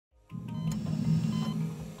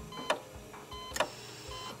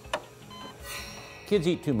Kids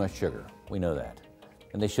eat too much sugar, we know that.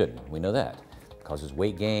 And they shouldn't, we know that. It causes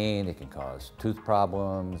weight gain, it can cause tooth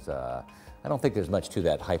problems. I don't think there's much to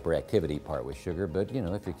that hyperactivity part with sugar, but you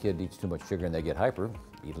know, if your kid eats too much sugar and they get hyper,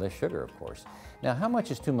 eat less sugar, of course. Now, how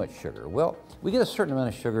much is too much sugar? Well, we get a certain amount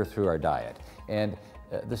of sugar through our diet, and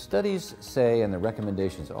the studies say, and the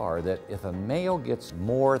recommendations are, that if a male gets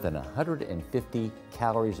more than 150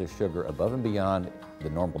 calories of sugar above and beyond the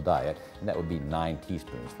normal diet, and that would be 9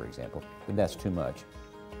 teaspoons, for example, then that's too much.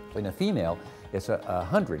 In a female, it's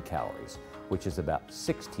 100 calories, which is about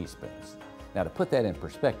 6 teaspoons. Now, to put that in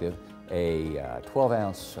perspective, a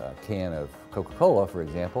 12-ounce can of Coca-Cola, for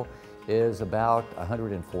example, is about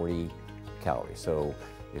 140 calories. So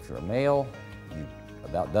if you're a male, you've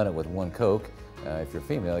about done it with 1 Coke. If you're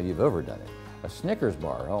female, you've overdone it. A Snickers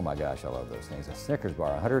bar, oh my gosh, I love those things. A Snickers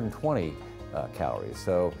bar, 120 calories.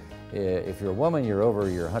 So if you're a woman, you're over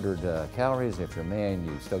your 100 calories. If you're a man,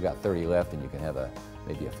 you've still got 30 left, and you can have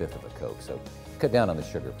maybe a fifth of a Coke. So cut down on the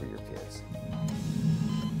sugar for your kids.